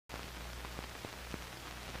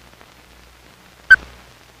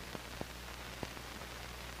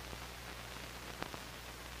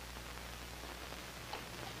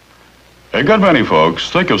A good many folks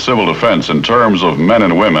think of civil defense in terms of men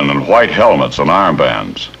and women in white helmets and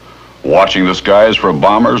armbands, watching the skies for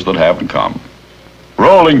bombers that haven't come,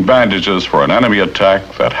 rolling bandages for an enemy attack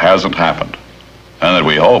that hasn't happened, and that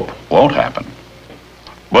we hope won't happen.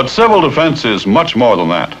 But civil defense is much more than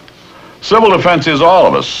that. Civil defense is all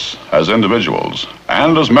of us as individuals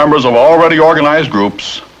and as members of already organized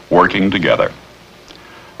groups working together.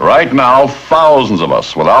 Right now, thousands of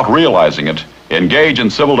us, without realizing it, engage in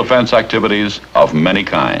civil defense activities of many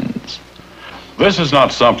kinds. This is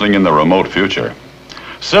not something in the remote future.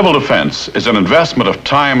 Civil defense is an investment of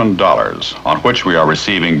time and dollars on which we are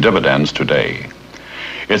receiving dividends today.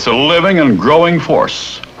 It's a living and growing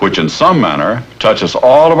force which in some manner touches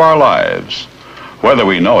all of our lives, whether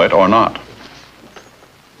we know it or not.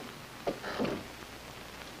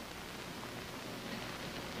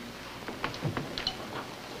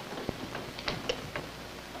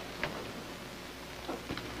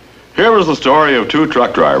 Here is the story of two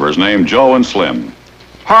truck drivers named Joe and Slim.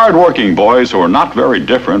 Hard-working boys who are not very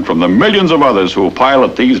different from the millions of others who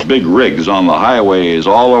pilot these big rigs on the highways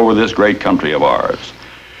all over this great country of ours.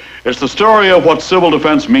 It's the story of what civil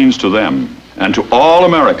defense means to them and to all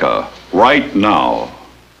America right now.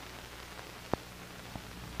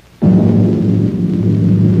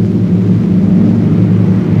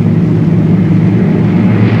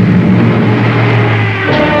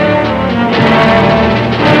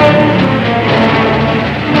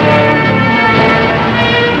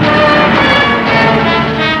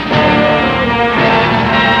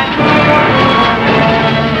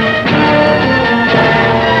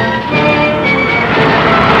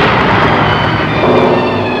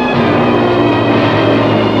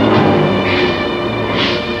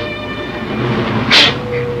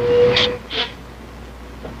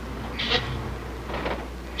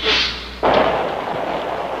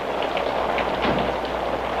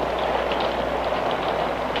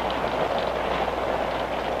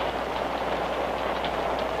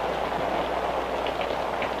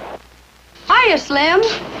 Hiya, Slim.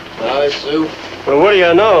 Hi, Sue. Well, what do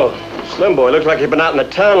you know? Slim boy looks like he'd been out in the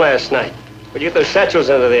town last night. Where'd you get those satchels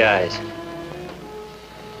under the eyes?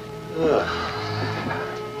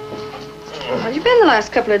 How you been the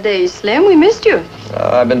last couple of days, Slim? We missed you.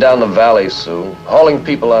 I've been down the valley, Sue, hauling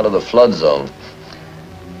people out of the flood zone.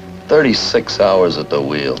 36 hours at the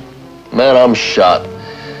wheel. Man, I'm shot.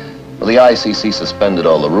 Well, the ICC suspended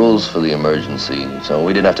all the rules for the emergency, so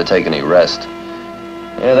we didn't have to take any rest.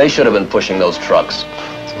 Yeah, they should have been pushing those trucks.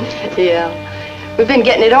 Yeah. We've been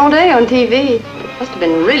getting it all day on TV. Must have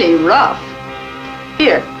been really rough.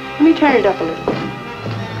 Here, let me turn it up a little.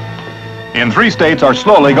 In 3 states are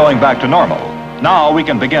slowly going back to normal. Now we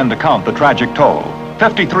can begin to count the tragic toll.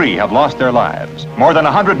 53 have lost their lives. More than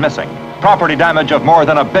 100 missing. Property damage of more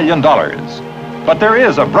than $1 billion. But there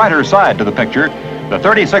is a brighter side to the picture. The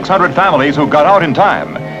 3,600 families who got out in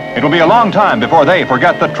time. It will be a long time before they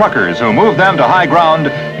forget the truckers who moved them to high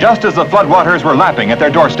ground just as the floodwaters were lapping at their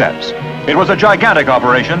doorsteps. It was a gigantic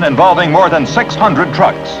operation involving more than 600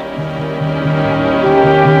 trucks.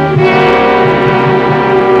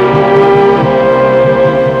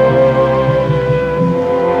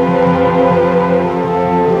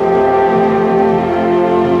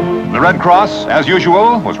 The Red Cross, as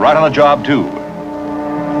usual, was right on the job too.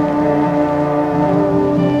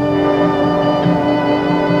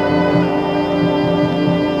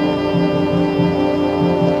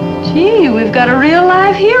 Gee, we've got a real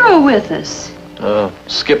live hero with us.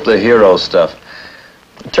 Skip the hero stuff.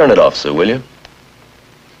 Turn it off, Sue, will you?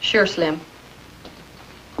 Sure, Slim.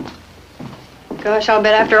 Gosh, I'll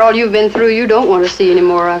bet after all you've been through, you don't want to see any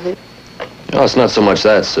more of it. Oh, it's not so much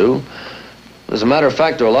that, Sue. As a matter of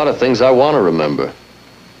fact, there are a lot of things I want to remember.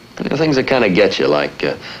 Things that kind of get you, like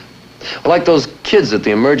those kids at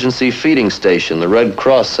the emergency feeding station the Red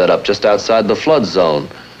Cross set up just outside the flood zone.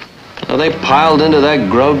 Now, they piled into that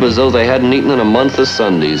grub as though they hadn't eaten in a month of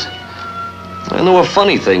Sundays. And there were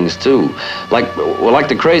funny things, too. Like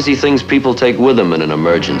the crazy things people take with them in an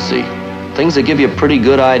emergency. Things that give you a pretty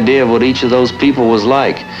good idea of what each of those people was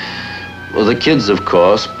like. Well, the kids, of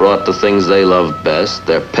course, brought the things they loved best,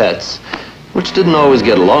 their pets, which didn't always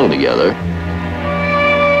get along together.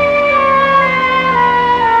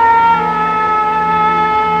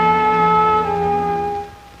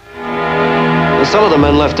 Some of the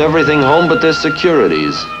men left everything home but their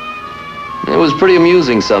securities. It was pretty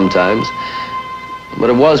amusing sometimes, but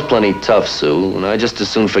it was plenty tough, Sue, and I just as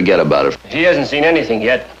soon forget about it. He hasn't seen anything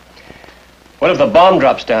yet. What if the bomb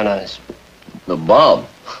drops down on us? The bomb?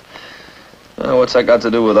 What's that got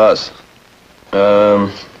to do with us?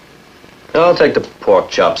 I'll take the pork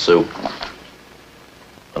chop, Sue.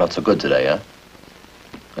 Not so good today, huh?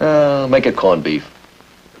 Make it corned beef.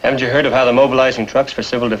 Haven't you heard of how they're mobilizing trucks for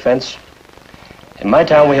civil defense? In my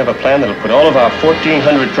town, we have a plan that'll put all of our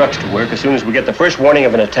 1,400 trucks to work as soon as we get the first warning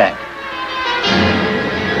of an attack.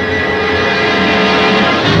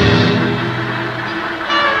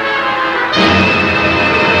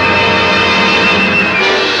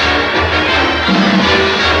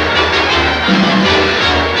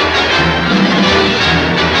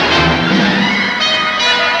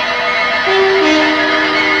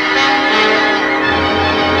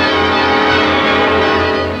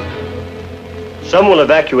 Some will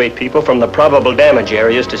evacuate people from the probable damage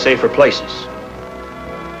areas to safer places.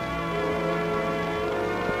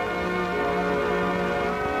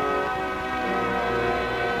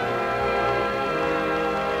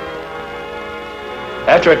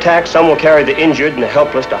 After attack, some will carry the injured and the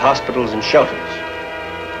helpless to hospitals and shelters.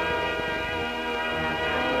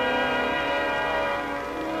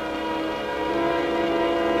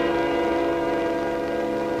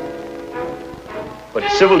 But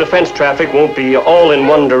civil defense traffic won't be all in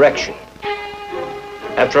one direction.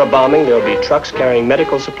 After a bombing, there'll be trucks carrying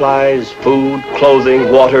medical supplies, food, clothing,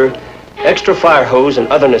 water, extra fire hose, and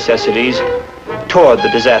other necessities toward the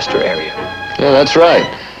disaster area. Yeah, that's right.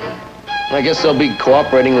 I guess they'll be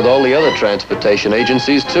cooperating with all the other transportation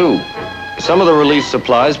agencies, too. Some of the relief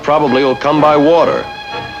supplies probably will come by water.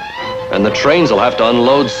 And the trains will have to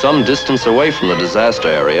unload some distance away from the disaster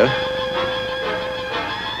area.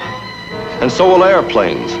 And so will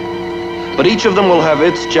airplanes. But each of them will have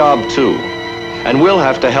its job, too. And we'll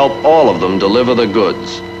have to help all of them deliver the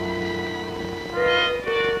goods.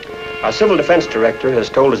 Our civil defense director has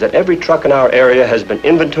told us that every truck in our area has been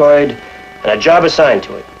inventoried and a job assigned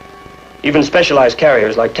to it. Even specialized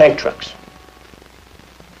carriers like tank trucks.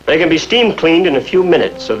 They can be steam cleaned in a few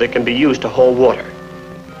minutes so they can be used to haul water.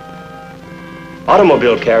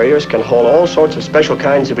 Automobile carriers can haul all sorts of special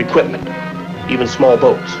kinds of equipment, even small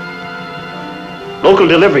boats. Local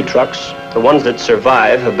delivery trucks, the ones that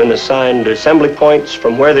survive, have been assigned assembly points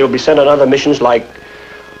from where they will be sent on other missions like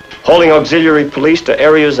hauling auxiliary police to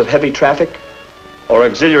areas of heavy traffic or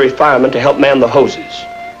auxiliary firemen to help man the hoses.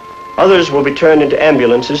 Others will be turned into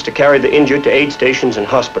ambulances to carry the injured to aid stations and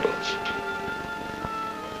hospitals.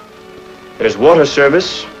 There's water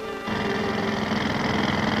service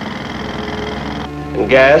and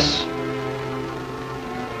gas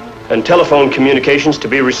and telephone communications to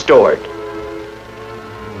be restored.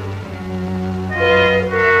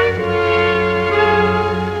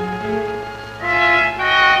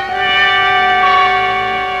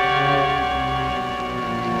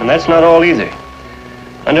 And that's not all either.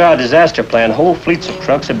 Under our disaster plan, whole fleets of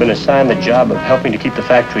trucks have been assigned the job of helping to keep the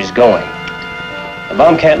factories going. A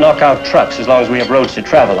bomb can't knock out trucks as long as we have roads to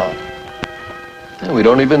travel on. Yeah, we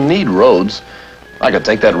don't even need roads. I could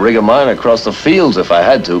take that rig of mine across the fields if I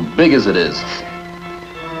had to, big as it is.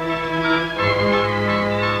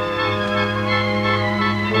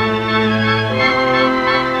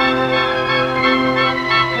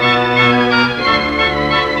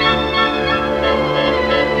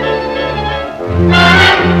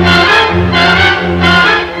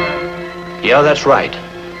 Yeah, that's right.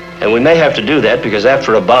 And we may have to do that because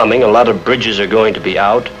after a bombing, a lot of bridges are going to be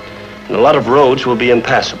out, and a lot of roads will be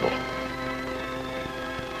impassable.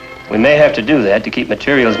 We may have to do that to keep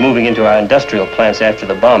materials moving into our industrial plants after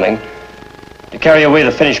the bombing, to carry away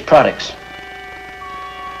the finished products.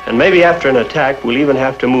 And maybe after an attack, we'll even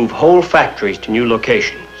have to move whole factories to new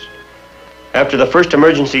locations. After the first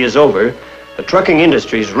emergency is over, the trucking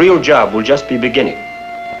industry's real job will just be beginning.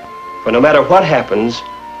 For no matter what happens,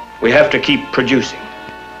 we have to keep producing.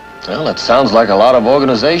 Well, that sounds like a lot of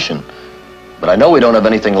organization. But I know we don't have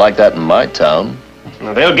anything like that in my town.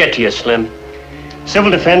 Well, they'll get to you, Slim.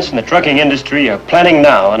 Civil defense and the trucking industry are planning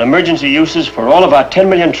now on emergency uses for all of our 10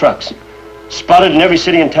 million trucks, spotted in every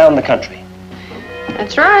city and town in the country.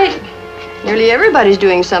 That's right. Nearly everybody's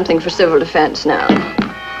doing something for civil defense now.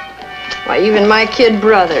 Why, even my kid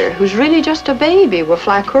brother, who's really just a baby, will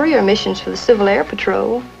fly courier missions for the Civil Air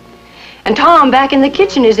Patrol. And Tom, back in the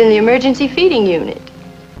kitchen, is in the emergency feeding unit.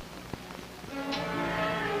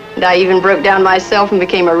 And I even broke down myself and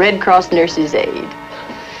became a Red Cross nurse's aide.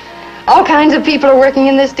 All kinds of people are working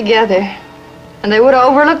in this together. And they would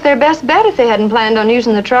have overlooked their best bet if they hadn't planned on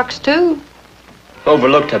using the trucks, too.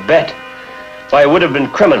 Overlooked a bet? Why, it would have been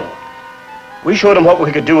criminal. We showed them what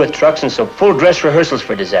we could do with trucks in some full-dress rehearsals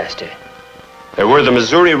for disaster. There were the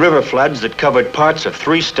Missouri River floods that covered parts of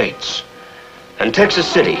 3 states. And Texas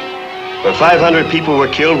City, where 500 people were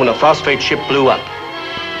killed when a phosphate ship blew up.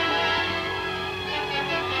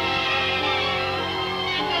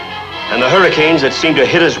 And the hurricanes that seem to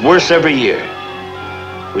hit us worse every year.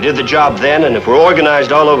 We did the job then, and if we're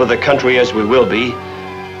organized all over the country as we will be,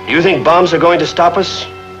 do you think bombs are going to stop us?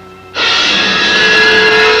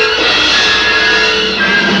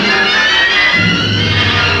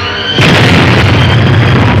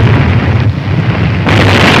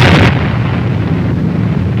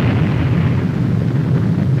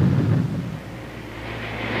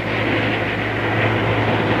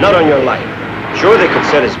 Not on your life. Sure, they could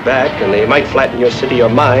set us back, and they might flatten your city or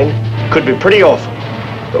mine. Could be pretty awful.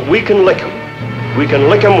 But we can lick them. We can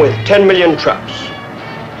lick them with 10 million trucks.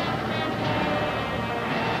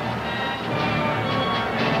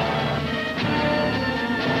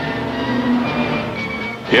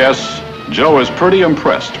 Yes, Joe is pretty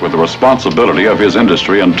impressed with the responsibility of his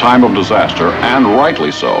industry in time of disaster, and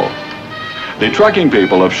rightly so. The trucking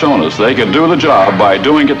people have shown us they could do the job by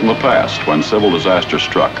doing it in the past when civil disaster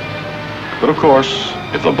struck. But of course,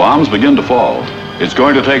 if the bombs begin to fall, it's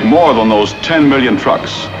going to take more than those 10 million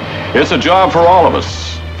trucks. It's a job for all of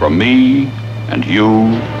us, for me and you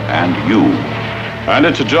and you. And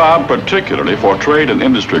it's a job particularly for trade and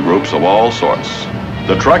industry groups of all sorts.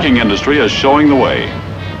 The trucking industry is showing the way.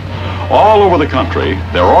 All over the country,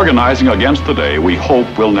 they're organizing against the day we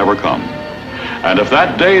hope will never come. And if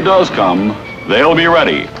that day does come, they'll be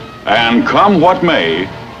ready. And come what may,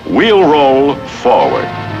 we'll roll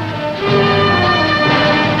forward.